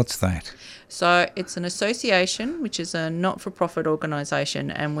 Excuse me, what's that? So it's an association, which is a not-for-profit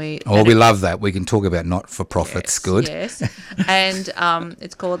organisation, and we love that. We can talk about not-for-profits. Yes, good. Yes, and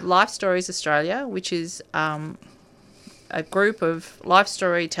it's called Life Stories Australia, which is a group of life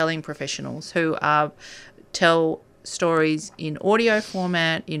storytelling professionals who tell stories in audio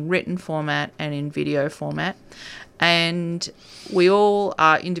format, in written format, and in video format. And we all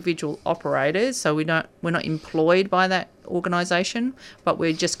are individual operators, so we're not employed by that organisation, but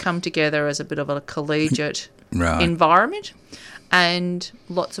we just come together as a bit of a collegiate environment. And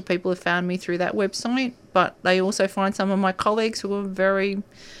lots of people have found me through that website, but they also find some of my colleagues who are very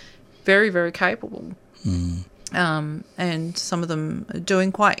very, very capable. And some of them are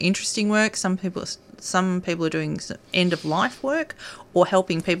doing quite interesting work. Some people are doing end-of-life work or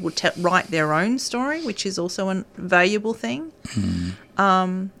helping people write their own story, which is also a valuable thing.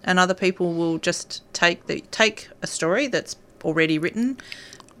 And other people will just take a story that's already written,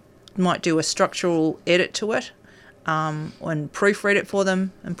 might do a structural edit to it, and proofread it for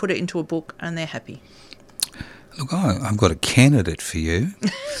them and put it into a book, and they're happy. Look, I've got a candidate for you.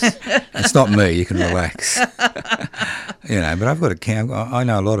 It's not me. You can relax. But I've got I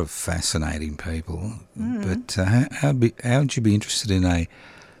know a lot of fascinating people. But how would you be interested in a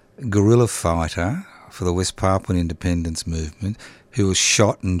guerrilla fighter for the West Papuan independence movement who was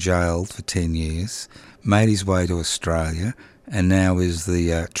shot and jailed for 10 years, made his way to Australia, and now is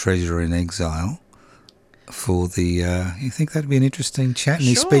the treasurer in exile? For the, you think that'd be an interesting chat? And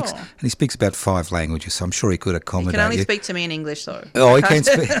Sure. he speaks about 5 languages, so I'm sure he could accommodate He can only you. speak to me in English, though. Oh, he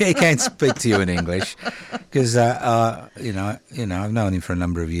can't speak to you in English because I've known him for a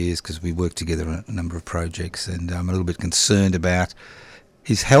number of years because we worked together on a number of projects, and I'm a little bit concerned about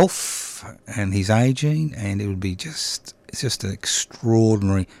his health and his ageing, and it's just an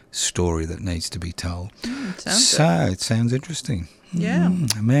extraordinary story that needs to be told. It sounds interesting. Yeah.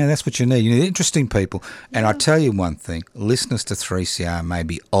 Man, that's what you need. You need interesting people. And I tell you one thing, listeners to 3CR may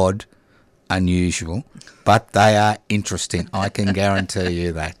be odd, unusual, but they are interesting. I can guarantee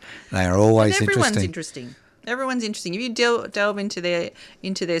you that. They are always interesting. Everyone's interesting. If you delve into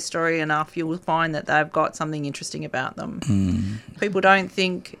their story enough, you will find that they've got something interesting about them. People don't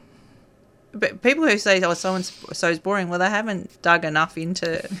think... But people who say, so boring, well, they haven't dug enough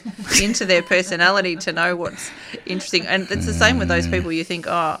into their personality to know what's interesting. And it's the same with those people. You think,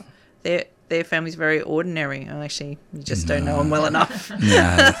 their family's very ordinary. Oh, actually, you just don't know them well enough.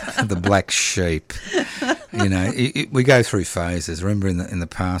 No, the black sheep. We go through phases. Remember in the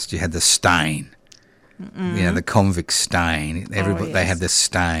past you had the stain, the convict stain. Everybody, They have the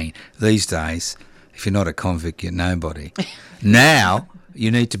stain. These days, if you're not a convict, you're nobody. Now... You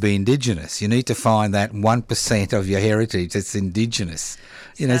need to be Indigenous. You need to find that 1% of your heritage that's Indigenous.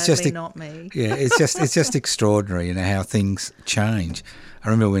 It's just not me. Yeah, it's just extraordinary. How things change. I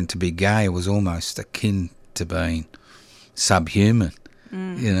remember when to be gay was almost akin to being subhuman. I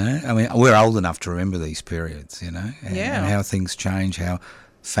mean, we're old enough to remember these periods. And how things change, how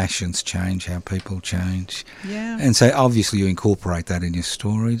fashions change, how people change. Yeah. And so obviously you incorporate that in your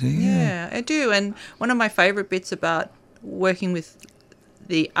story, do you? Yeah, I do. And one of my favourite bits about working with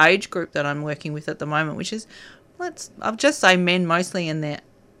the age group that I'm working with at the moment, which is, I'll just say men mostly in their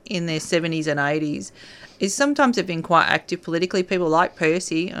 70s and 80s, is sometimes they've been quite active politically, people like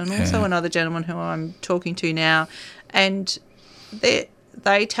Percy and also another gentleman who I'm talking to now, and they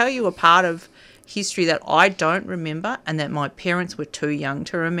tell you a part of history that I don't remember and that my parents were too young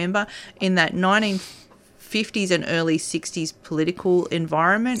to remember, in that 1950s and early 60s political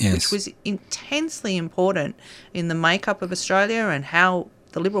environment, which was intensely important in the makeup of Australia and how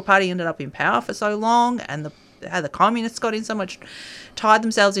the Liberal Party ended up in power for so long, and how the communists got in so much, tied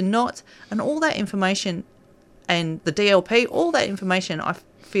themselves in knots, and all that information, and the DLP, all that information I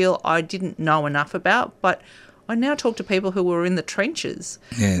feel I didn't know enough about, but I now talk to people who were in the trenches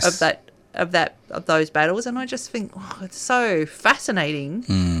of those battles, and I just think, it's so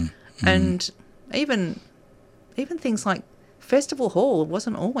fascinating. And even things like Festival Hall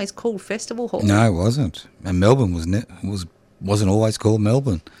wasn't always called Festival Hall. No, it wasn't. And Melbourne wasn't always called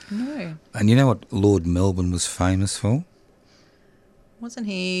Melbourne. No. And you know what Lord Melbourne was famous for? Wasn't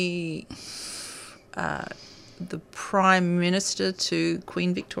he the Prime Minister to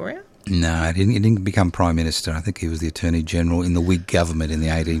Queen Victoria? No, he didn't become Prime Minister. I think he was the Attorney General in the Whig government in the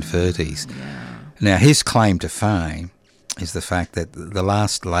 1830s. Yeah. Now, his claim to fame is the fact that the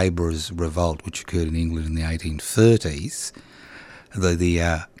last labourers' revolt, which occurred in England in the 1830s,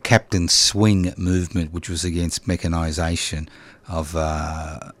 the Captain Swing movement, which was against mechanisation of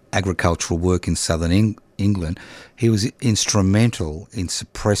agricultural work in southern England, he was instrumental in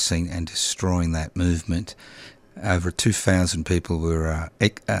suppressing and destroying that movement. Over 2,000 people were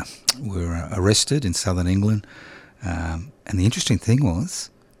arrested in southern England, and the interesting thing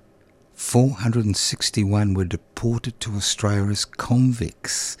was 461 were deported to Australia as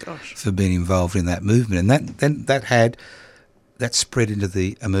convicts for being involved in that movement, and that spread into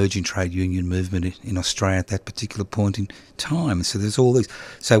the emerging trade union movement in Australia at that particular point in time. So there's all these.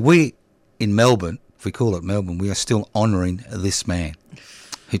 So we in Melbourne, if we call it Melbourne, we are still honouring this man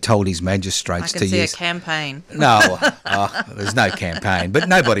who told his magistrates to use... I can see a campaign. No, there's no campaign, but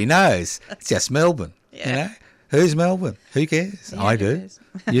nobody knows. It's just Melbourne, Who's Melbourne? Who cares? Yeah, I do.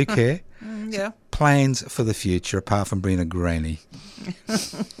 You care? Yeah. plans for the future apart from being a granny?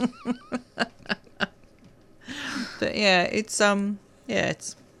 But yeah, it's a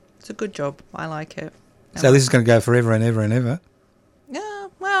good job. I like it. So this is going to go forever and ever and ever? Yeah,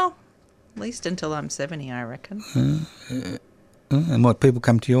 well, at least until I'm 70, I reckon. And what, people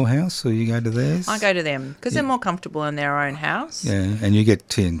come to your house or you go to theirs? I go to them because they're more comfortable in their own house. Yeah, and you get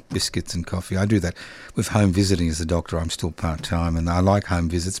tea and biscuits and coffee. I do that with home visiting as a doctor. I'm still part-time, and I like home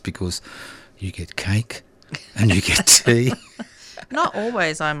visits because you get cake and you get tea. Not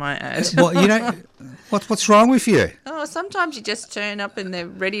always, I might add. Well, what's wrong with you? Oh, sometimes you just turn up and they're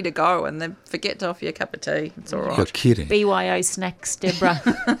ready to go and they forget to offer you a cup of tea. It's all right. You're kidding. BYO snacks, Deborah.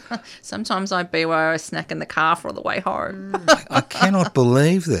 Sometimes I BYO snack in the car for the way home. I cannot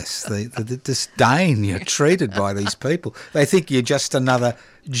believe this, the disdain you're treated by these people. They think you're just another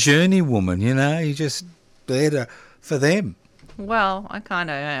journeywoman, you're just there for them. Well, I kind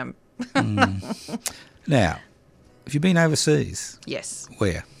of am. Now, have you been overseas? Yes.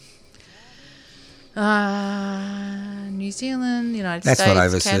 Where? New Zealand, United States. That's not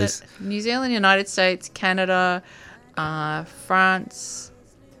overseas. New Zealand, United States, Canada, France,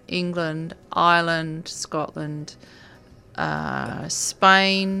 England, Ireland, Scotland,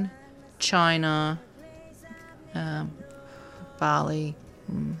 Spain, China, Bali.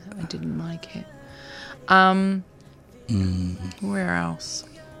 I didn't like it. Where else?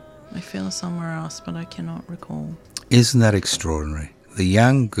 I feel somewhere else, but I cannot recall. Isn't that extraordinary? The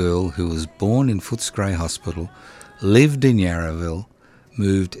young girl who was born in Footscray Hospital, lived in Yarraville,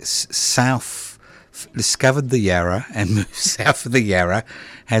 moved south, discovered the Yarra and moved south of the Yarra,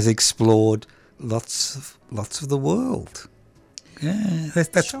 has explored lots of the world. Yeah,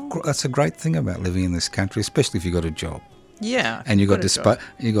 that's a great thing about living in this country, especially if you've got a job. Yeah. And you got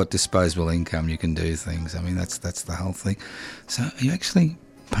disposable income, you can do things. I mean, that's the whole thing. So are you actually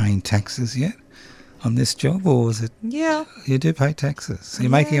paying taxes yet on this job, or is it? Yeah. You do pay taxes. So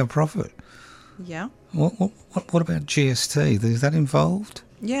you're making a profit. Yeah. What about GST? Is that involved?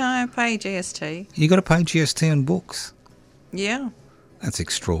 Yeah, I pay GST. You got to pay GST on books. Yeah. That's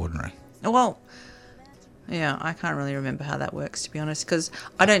extraordinary. Well, yeah, I can't really remember how that works, to be honest, because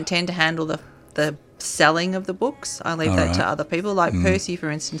I don't tend to handle the selling of the books. I leave that to other people. Like Percy,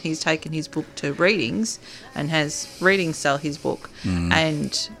 for instance, he's taken his book to readings and has readings sell his book,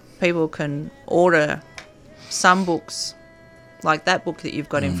 and people can order some books, like that book that you've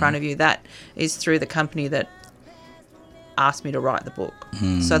got in front of you. That is through the company that asked me to write the book.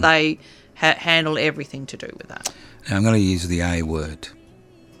 So they handle everything to do with that. Now I'm going to use the A word,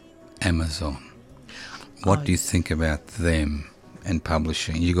 Amazon. What do you think about them and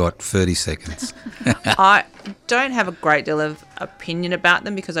publishing? You got 30 seconds. I don't have a great deal of opinion about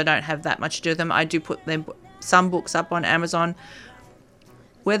them because I don't have that much to do with them. I do put some books up on Amazon.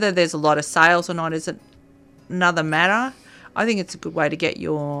 Whether there's a lot of sales or not is another matter. I think it's a good way to get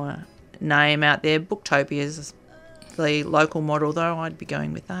your name out there. Booktopia is the local model, though. I'd be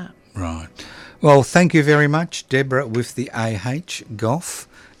going with that. Right. Well, thank you very much, Deborah, with the AH Gough.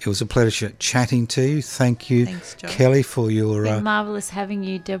 It was a pleasure chatting to you. Thank you, Kelly, for your... It's been marvellous having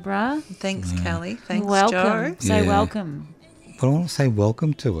you, Deborah. Thanks, Kelly. Thanks, welcome. Joe. So welcome. Well, I want to say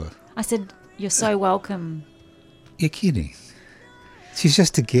welcome to her. I said, you're so welcome. You're kidding. She's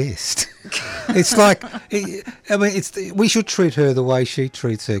just a guest. It's like... we should treat her the way she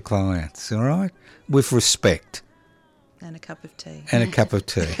treats her clients, all right? With respect. And a cup of tea. And a cup of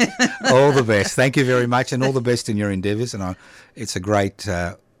tea. All the best. Thank you very much, and all the best in your endeavours. And it's a great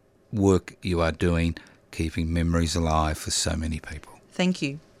work you are doing, keeping memories alive for so many people. Thank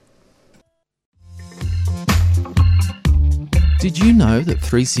you. Did you know that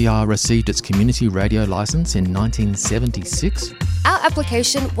 3CR received its community radio licence in 1976? Our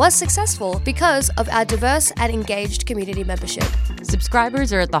application was successful because of our diverse and engaged community membership.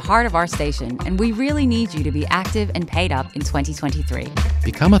 Subscribers are at the heart of our station, and we really need you to be active and paid up in 2023.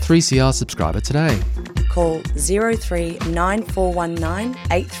 Become a 3CR subscriber today. Call 039419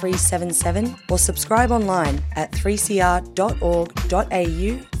 8377 or subscribe online at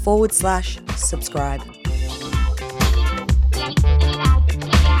 3cr.org.au/subscribe.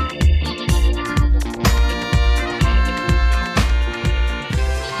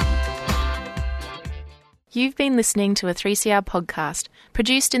 You've been listening to a 3CR podcast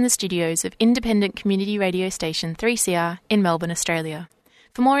produced in the studios of independent community radio station 3CR in Melbourne, Australia.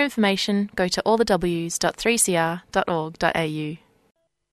 For more information, go to allthews.3cr.org.au.